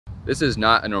This is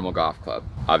not a normal golf club,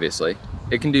 obviously.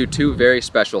 It can do two very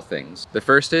special things. The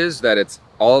first is that it's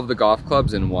all of the golf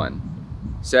clubs in one.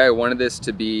 Say I wanted this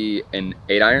to be an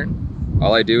 8-iron.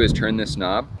 All I do is turn this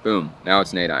knob, boom, now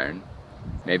it's an 8-iron.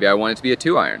 Maybe I want it to be a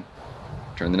 2-iron.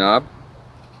 Turn the knob,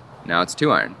 now it's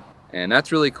 2-iron. And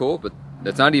that's really cool, but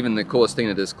that's not even the coolest thing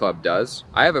that this club does.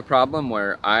 I have a problem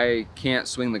where I can't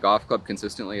swing the golf club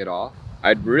consistently at all.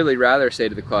 I'd really rather say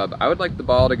to the club, I would like the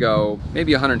ball to go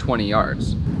maybe 120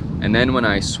 yards. And then when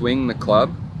I swing the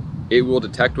club, it will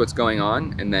detect what's going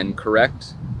on and then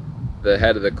correct the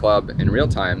head of the club in real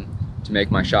time to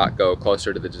make my shot go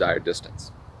closer to the desired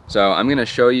distance. So I'm gonna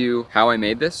show you how I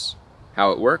made this,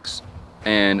 how it works,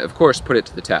 and of course put it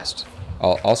to the test.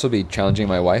 I'll also be challenging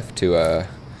my wife to a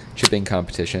chipping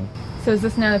competition. So is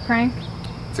this another prank?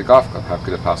 It's a golf club, how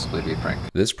could it possibly be a prank?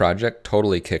 This project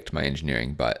totally kicked my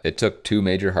engineering butt. It took 2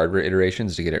 major hardware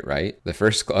iterations to get it right. The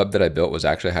first club that I built was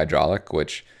actually hydraulic,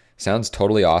 which sounds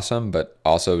totally awesome, but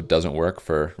also doesn't work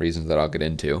for reasons that I'll get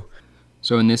into.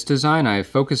 So in this design, I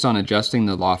focused on adjusting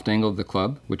the loft angle of the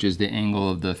club, which is the angle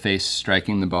of the face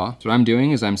striking the ball. So what I'm doing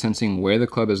is I'm sensing where the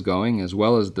club is going as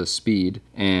well as the speed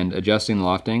and adjusting the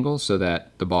loft angle so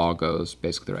that the ball goes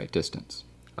basically the right distance.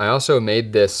 I also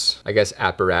made this, I guess,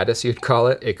 apparatus you'd call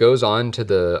it. It goes on to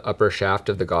the upper shaft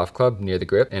of the golf club near the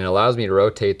grip and allows me to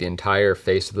rotate the entire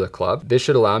face of the club. This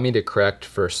should allow me to correct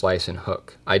for slice and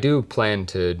hook. I do plan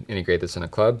to integrate this in a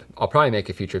club. I'll probably make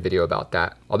a future video about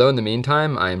that. Although in the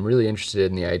meantime, I'm really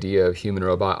interested in the idea of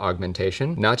human-robot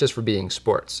augmentation, not just for being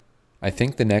sports. I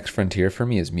think the next frontier for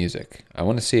me is music. I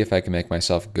want to see if I can make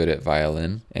myself good at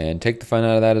violin and take the fun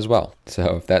out of that as well.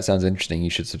 So if that sounds interesting, you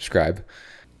should subscribe.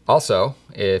 Also,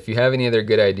 if you have any other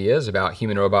good ideas about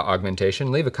human-robot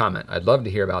augmentation, leave a comment. I'd love to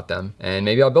hear about them, and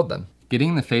maybe I'll build them.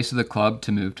 Getting the face of the club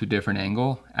to move to a different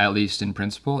angle, at least in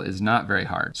principle, is not very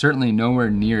hard. Certainly nowhere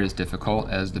near as difficult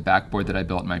as the backboard that I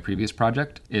built in my previous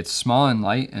project. It's small and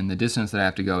light, and the distance that I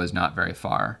have to go is not very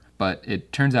far. But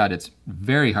it turns out it's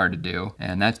very hard to do,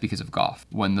 and that's because of golf.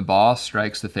 When the ball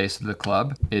strikes the face of the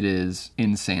club, it is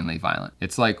insanely violent.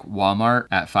 It's like Walmart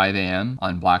at 5 a.m.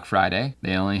 on Black Friday.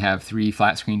 They only have 3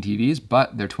 flat screen TVs,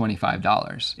 but they're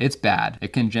 $25. It's bad.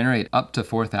 It can generate up to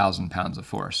 4,000 pounds of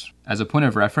force. As a point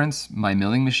of reference, my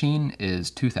milling machine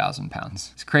is 2,000 pounds.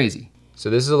 It's crazy. So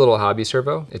this is a little hobby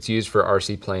servo. It's used for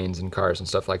RC planes and cars and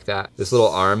stuff like that. This little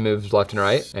arm moves left and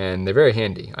right, and they're very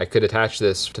handy. I could attach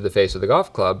this to the face of the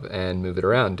golf club and move it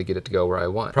around to get it to go where I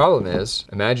want. Problem is,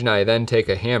 imagine I then take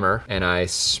a hammer and I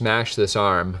smash this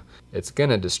arm. It's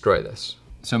gonna destroy this.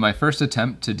 So my first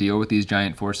attempt to deal with these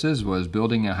giant forces was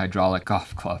building a hydraulic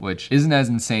golf club, which isn't as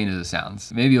insane as it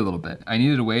sounds, maybe a little bit. I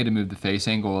needed a way to move the face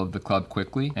angle of the club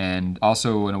quickly and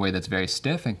also in a way that's very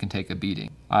stiff and can take a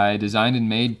beating. I designed and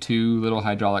made 2 little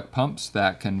hydraulic pumps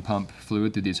that can pump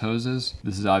fluid through these hoses.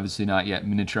 This is obviously not yet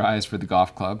miniaturized for the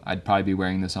golf club. I'd probably be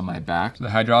wearing this on my back. The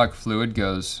hydraulic fluid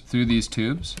goes through these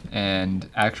tubes and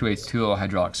actuates 2 little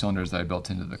hydraulic cylinders that I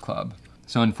built into the club.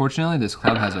 So unfortunately, this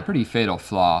club has a pretty fatal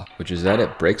flaw, which is that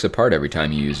it breaks apart every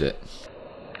time you use it.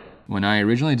 When I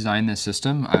originally designed this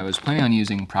system, I was planning on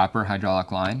using proper hydraulic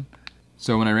line.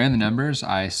 So when I ran the numbers,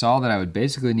 I saw that I would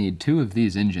basically need 2 of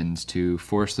these engines to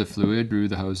force the fluid through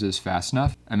the hoses fast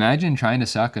enough. Imagine trying to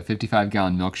suck a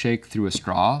 55-gallon milkshake through a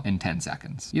straw in 10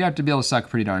 seconds. You'd have to be able to suck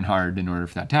pretty darn hard in order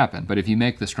for that to happen. But if you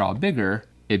make the straw bigger,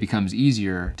 it becomes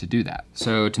easier to do that.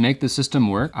 So to make the system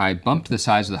work, I bumped the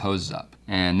size of the hoses up.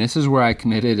 And this is where I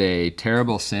committed a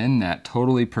terrible sin that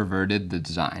totally perverted the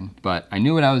design. But I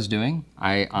knew what I was doing.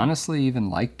 I honestly even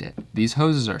liked it. These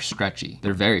hoses are stretchy.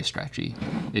 They're very stretchy.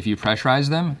 If you pressurize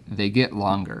them, they get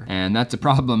longer. And that's a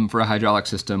problem for a hydraulic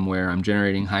system where I'm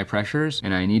generating high pressures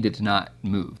and I need it to not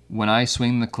move. When I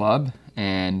swing the club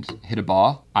and hit a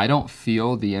ball, I don't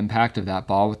feel the impact of that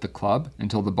ball with the club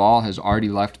until the ball has already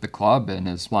left the club and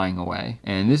is flying away.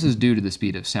 And this is due to the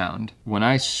speed of sound. When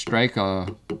I strike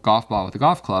a golf ball with a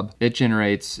golf club, it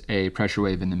generates a pressure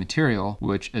wave in the material,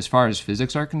 which as far as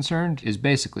physics are concerned, is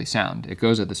basically sound. It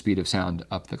goes at the speed of sound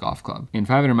up the golf club. In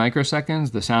 500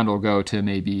 microseconds, the sound will go to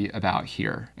maybe about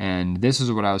here. And this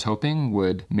is what I was hoping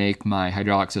would make my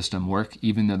hydraulic system work,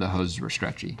 even though the hoses were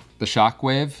stretchy. The shock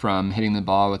wave from hitting the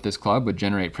ball with this club would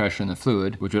generate pressure in the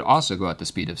fluid, which would also go at the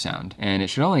speed of sound. And it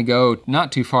should only go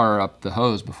not too far up the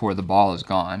hose before the ball is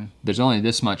gone. There's only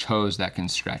this much hose that can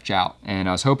stretch out. And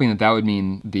I was hoping that that would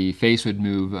mean the face would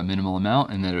move a minimal amount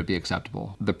and that it would be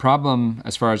acceptable. The problem,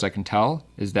 as far as I can tell,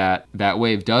 is that that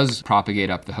wave does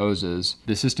propagate up the hoses.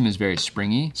 The system is very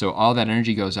springy, so all that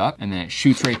energy goes up and then it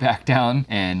shoots right back down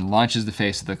and launches the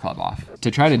face of the club off. To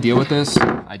try to deal with this,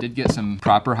 I did get some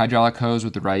proper hydraulic hose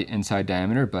with the right inside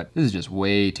diameter, but this is just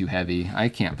way too heavy. I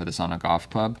can't put this on a golf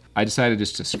club. I decided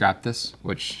just to scrap this,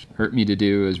 which hurt me to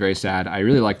do. It was very sad. I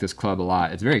really like this club a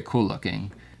lot. It's very cool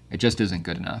looking. It just isn't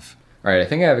good enough. All right, I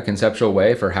think I have a conceptual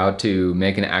way for how to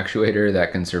make an actuator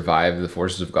that can survive the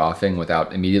forces of golfing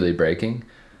without immediately breaking,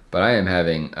 but I am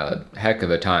having a heck of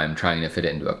a time trying to fit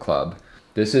it into a club.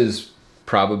 This is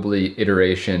probably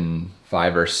iteration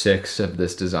 5 or 6 of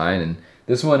this design, and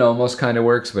this one almost kind of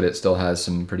works, but it still has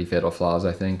some pretty fatal flaws,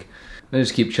 I think. I'm gonna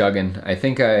just keep chugging. I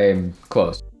think I'm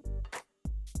close.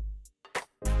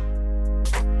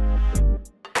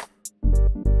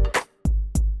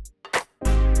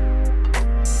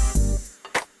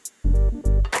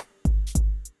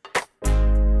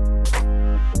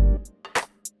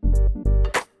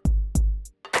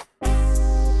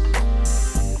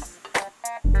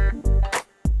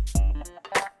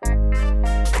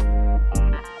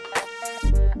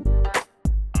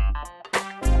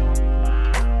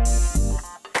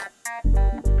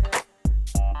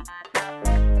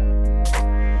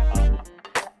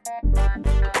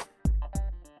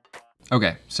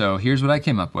 Okay, so here's what I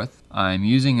came up with. I'm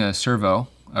using a Servo,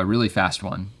 a really fast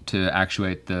one, to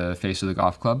actuate the face of the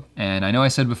golf club. And I know I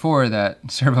said before that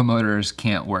servo motors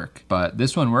can't work, but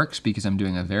this one works because I'm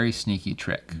doing a very sneaky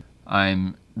trick.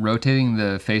 I'm rotating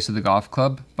the face of the golf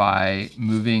club by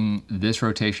moving this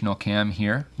rotational cam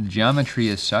here. The geometry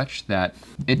is such that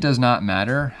it does not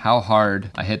matter how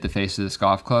hard I hit the face of this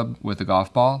golf club with a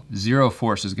golf ball, zero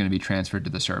force is going to be transferred to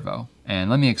the servo. And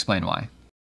let me explain why.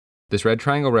 This red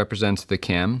triangle represents the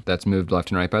cam that's moved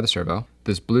left and right by the servo.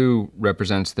 This blue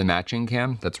represents the matching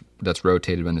cam that's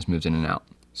rotated when this moves in and out.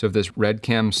 So if this red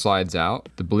cam slides out,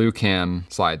 the blue cam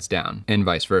slides down, and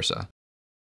vice versa.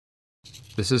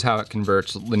 This is how it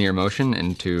converts linear motion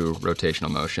into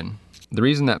rotational motion. The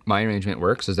reason that my arrangement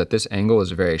works is that this angle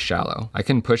is very shallow. I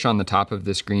can push on the top of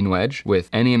this green wedge with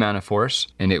any amount of force,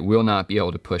 and it will not be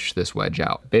able to push this wedge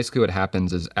out. Basically what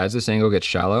happens is as this angle gets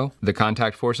shallow, the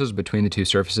contact forces between the two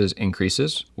surfaces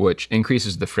increases, which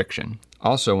increases the friction.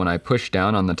 Also, when I push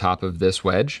down on the top of this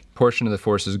wedge, a portion of the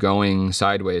force is going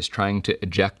sideways trying to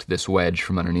eject this wedge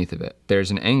from underneath of it.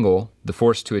 There's an angle, the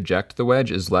force to eject the wedge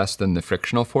is less than the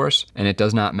frictional force, and it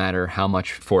does not matter how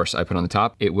much force I put on the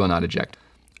top, it will not eject.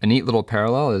 A neat little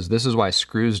parallel is this is why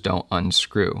screws don't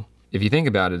unscrew. If you think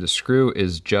about it, a screw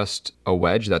is just a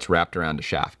wedge that's wrapped around a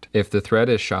shaft. If the thread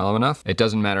is shallow enough, it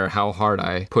doesn't matter how hard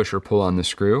I push or pull on the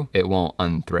screw, it won't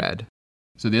unthread.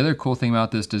 So the other cool thing about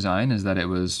this design is that it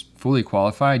was fully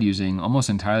qualified using almost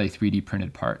entirely 3D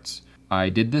printed parts. I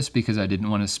did this because I didn't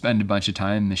want to spend a bunch of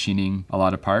time machining a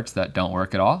lot of parts that don't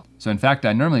work at all. So in fact,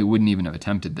 I normally wouldn't even have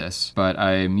attempted this, but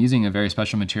I'm using a very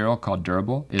special material called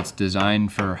durable. It's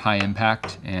designed for high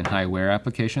impact and high wear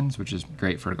applications, which is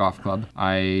great for a golf club.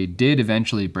 I did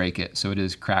eventually break it, so it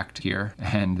is cracked here.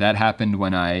 And that happened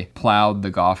when I plowed the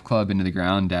golf club into the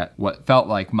ground at what felt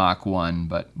like Mach 1,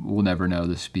 but we'll never know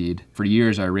the speed. For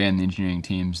years, I ran the engineering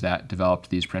teams that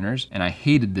developed these printers, and I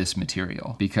hated this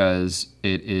material because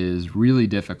it is really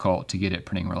difficult to get it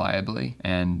printing reliably.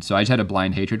 And so I just had a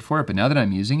blind hatred for it, but now that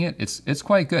I'm using it, it's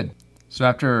quite good. So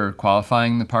after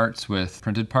qualifying the parts with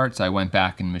printed parts, I went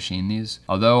back and machined these.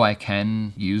 Although I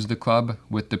can use the club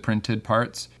with the printed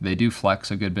parts, they do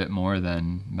flex a good bit more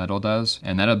than metal does,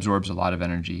 and that absorbs a lot of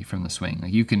energy from the swing.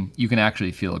 Like you can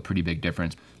actually feel a pretty big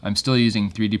difference. I'm still using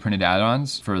 3D printed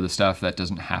add-ons for the stuff that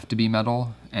doesn't have to be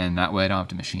metal, and that way I don't have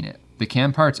to machine it. The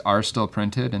cam parts are still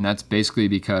printed, and that's basically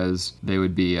because they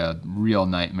would be a real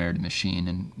nightmare to machine.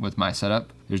 And with my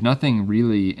setup, there's nothing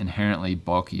really inherently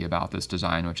bulky about this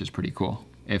design, which is pretty cool.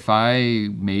 If I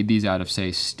made these out of,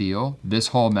 say, steel, this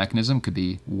whole mechanism could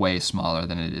be way smaller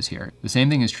than it is here. The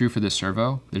same thing is true for this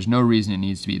servo. There's no reason it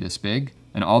needs to be this big,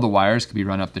 and all the wires could be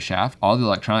run up the shaft. All the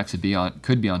electronics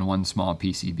could be on one small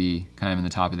PCB, kind of in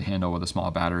the top of the handle with a small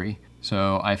battery.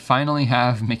 So I finally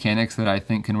have mechanics that I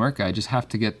think can work. I just have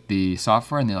to get the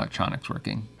software and the electronics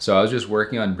working. So I was just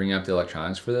working on bringing up the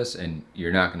electronics for this, and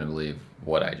you're not gonna believe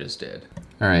what I just did.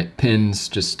 All right, pins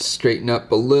just straighten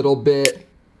up a little bit.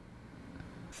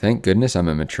 Thank goodness I'm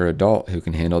a mature adult who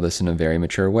can handle this in a very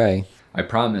mature way. I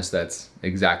promise that's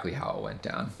exactly how it went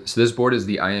down. So this board is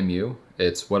the IMU.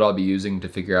 It's what I'll be using to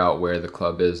figure out where the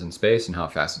club is in space and how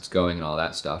fast it's going and all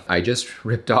that stuff. I just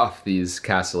ripped off these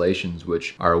castellations,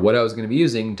 which are what I was going to be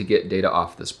using to get data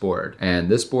off this board. And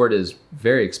this board is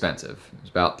very expensive. It's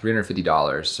about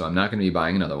 $350, so I'm not going to be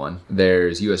buying another one.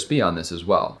 There's USB on this as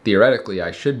well. Theoretically,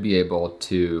 I should be able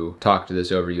to talk to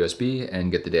this over USB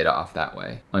and get the data off that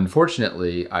way.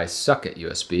 Unfortunately, I suck at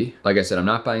USB. Like I said, I'm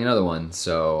not buying another one,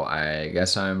 so I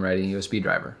guess I'm writing a USB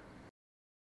driver.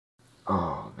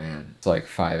 Oh man. It's like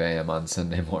 5 a.m. on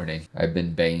Sunday morning. I've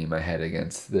been banging my head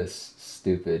against this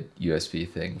stupid USB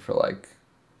thing for like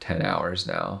 10 hours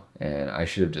now, and I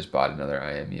should have just bought another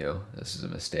IMU. This is a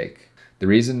mistake. The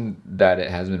reason that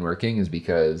it has been working is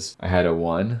because I had a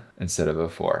 1 instead of a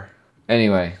 4.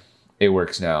 Anyway, it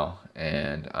works now,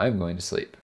 and I'm going to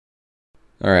sleep.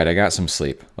 All right, I got some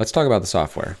sleep. Let's talk about the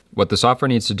software. What the software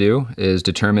needs to do is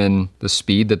determine the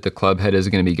speed that the club head is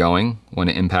going to be going when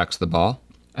it impacts the ball,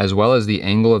 as well as the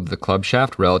angle of the club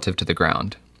shaft relative to the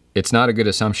ground. It's not a good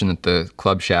assumption that the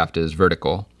club shaft is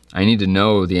vertical. I need to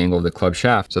know the angle of the club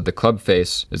shaft so that the club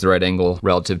face is the right angle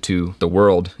relative to the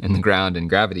world and the ground and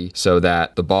gravity so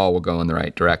that the ball will go in the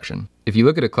right direction. If you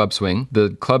look at a club swing,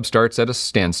 the club starts at a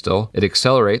standstill, it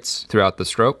accelerates throughout the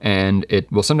stroke, and it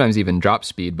will sometimes even drop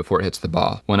speed before it hits the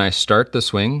ball. When I start the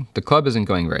swing, the club isn't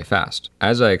going very fast.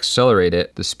 As I accelerate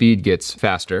it, the speed gets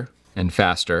faster and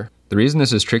faster. The reason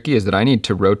this is tricky is that I need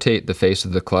to rotate the face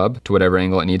of the club to whatever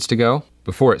angle it needs to go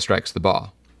before it strikes the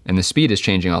ball. And the speed is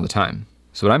changing all the time.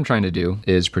 So what I'm trying to do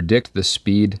is predict the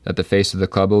speed that the face of the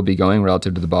club will be going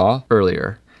relative to the ball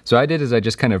earlier. So what I did is I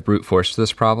just kind of brute forced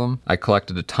this problem. I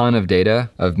collected a ton of data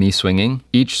of me swinging.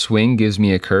 Each swing gives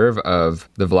me a curve of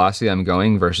the velocity I'm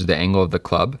going versus the angle of the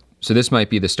club. So this might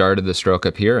be the start of the stroke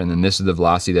up here, and then this is the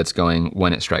velocity that's going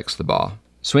when it strikes the ball.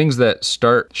 Swings that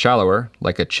start shallower,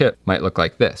 like a chip, might look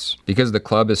like this. Because the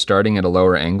club is starting at a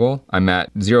lower angle, I'm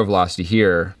at 0 velocity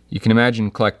here. You can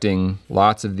imagine collecting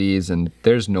lots of these and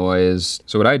there's noise.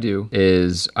 So what I do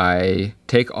is I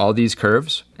take all these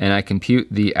curves and I compute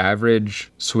the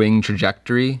average swing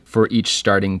trajectory for each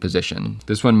starting position.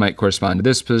 This one might correspond to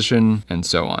this position and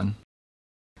so on.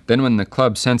 Then when the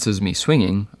club senses me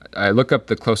swinging, I look up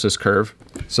the closest curve.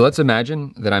 So let's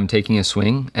imagine that I'm taking a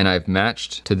swing and I've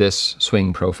matched to this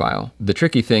swing profile. The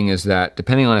tricky thing is that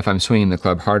depending on if I'm swinging the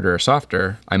club harder or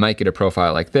softer, I might get a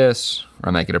profile like this, or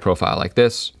I might get a profile like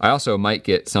this. I also might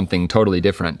get something totally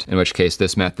different, in which case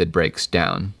this method breaks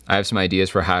down. I have some ideas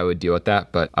for how I would deal with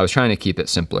that, but I was trying to keep it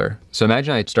simpler. So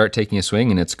imagine I start taking a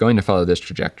swing and it's going to follow this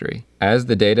trajectory. As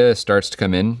the data starts to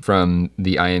come in from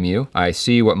the IMU, I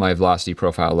see what my velocity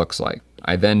profile looks like.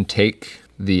 I then take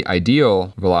the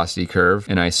ideal velocity curve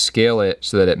and I scale it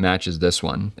so that it matches this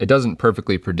one. It doesn't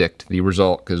perfectly predict the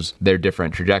result because they're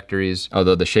different trajectories,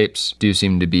 although the shapes do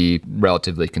seem to be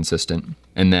relatively consistent.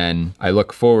 And then I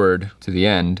look forward to the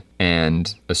end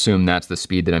and assume that's the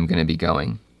speed that I'm going to be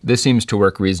going. This seems to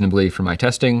work reasonably for my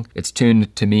testing. It's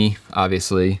tuned to me,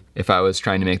 obviously. If I was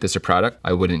trying to make this a product,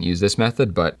 I wouldn't use this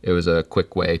method, but it was a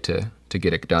quick way to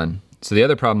get it done. So the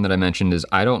other problem that I mentioned is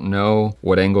I don't know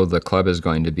what angle the club is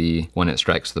going to be when it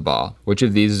strikes the ball. Which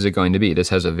of these is it going to be? This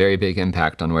has a very big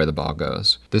impact on where the ball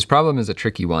goes. This problem is a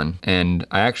tricky one, and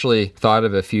I actually thought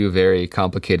of a few very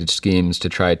complicated schemes to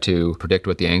try to predict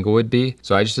what the angle would be.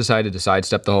 So I just decided to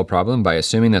sidestep the whole problem by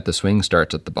assuming that the swing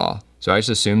starts at the ball. So I just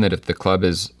assume that if the club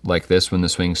is like this when the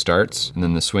swing starts, and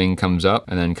then the swing comes up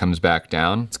and then comes back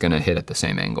down, it's gonna hit at the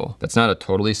same angle. That's not a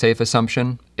totally safe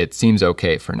assumption. It seems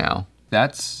okay for now.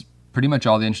 That's pretty much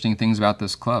all the interesting things about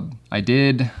this club. I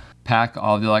did pack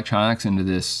all the electronics into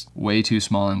this way too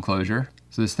small enclosure.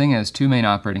 So this thing has 2 main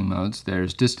operating modes.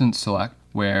 There's distance select,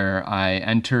 where I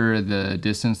enter the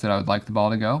distance that I would like the ball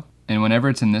to go. And whenever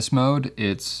it's in this mode,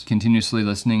 it's continuously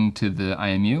listening to the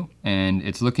IMU and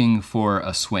it's looking for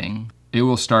a swing. It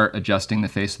will start adjusting the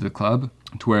face of the club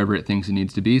to wherever it thinks it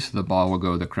needs to be so the ball will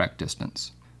go the correct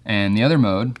distance. And the other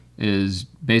mode is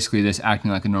basically this acting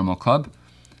like a normal club.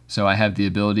 So I have the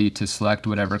ability to select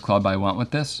whatever club I want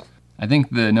with this. I think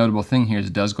the notable thing here is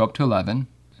it does go up to 11.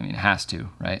 I mean, it has to,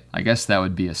 right? I guess that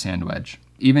would be a sand wedge.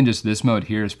 Even just this mode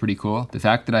here is pretty cool. The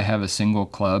fact that I have a single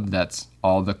club that's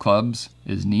all the clubs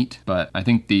is neat, but I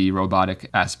think the robotic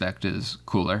aspect is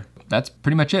cooler. That's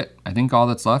pretty much it. I think all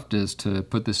that's left is to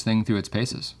put this thing through its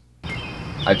paces.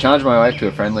 I've challenged my wife to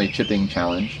a friendly chipping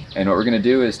challenge, and what we're gonna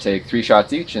do is take 3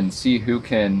 shots each and see who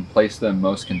can place them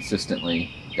most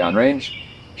consistently downrange.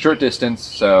 Short distance,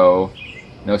 so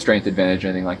no strength advantage or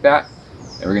anything like that.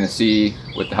 And we're gonna see,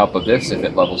 with the help of this, if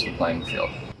it levels the playing field.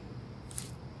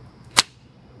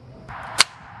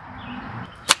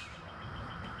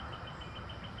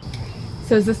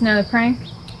 So is this another prank?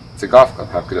 It's a golf club,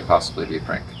 how could it possibly be a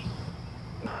prank?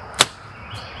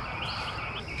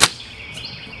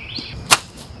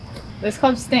 This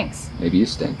club stinks. Maybe you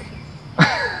stink.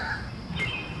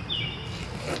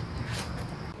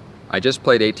 I just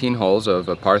played 18 holes of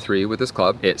a par 3 with this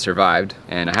club. It survived,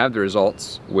 and I have the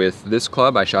results. With this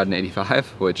club, I shot an 85,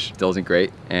 which still isn't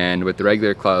great. And with the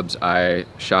regular clubs, I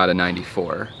shot a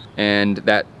 94. And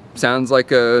that sounds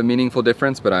like a meaningful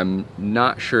difference, but I'm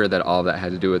not sure that all of that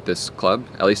had to do with this club,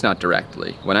 at least not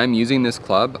directly. When I'm using this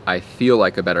club, I feel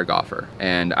like a better golfer,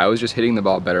 and I was just hitting the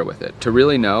ball better with it. To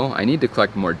really know, I need to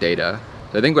collect more data.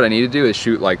 So I think what I need to do is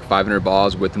shoot like 500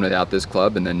 balls with and without this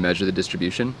club and then measure the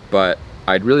distribution. But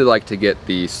I'd really like to get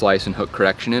the slice and hook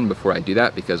correction in before I do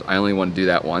that, because I only want to do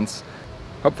that once.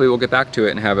 Hopefully we'll get back to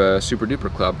it and have a super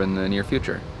duper club in the near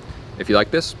future. If you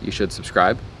like this, you should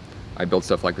subscribe. I build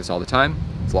stuff like this all the time.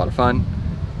 It's a lot of fun.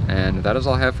 And that is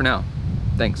all I have for now.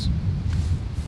 Thanks.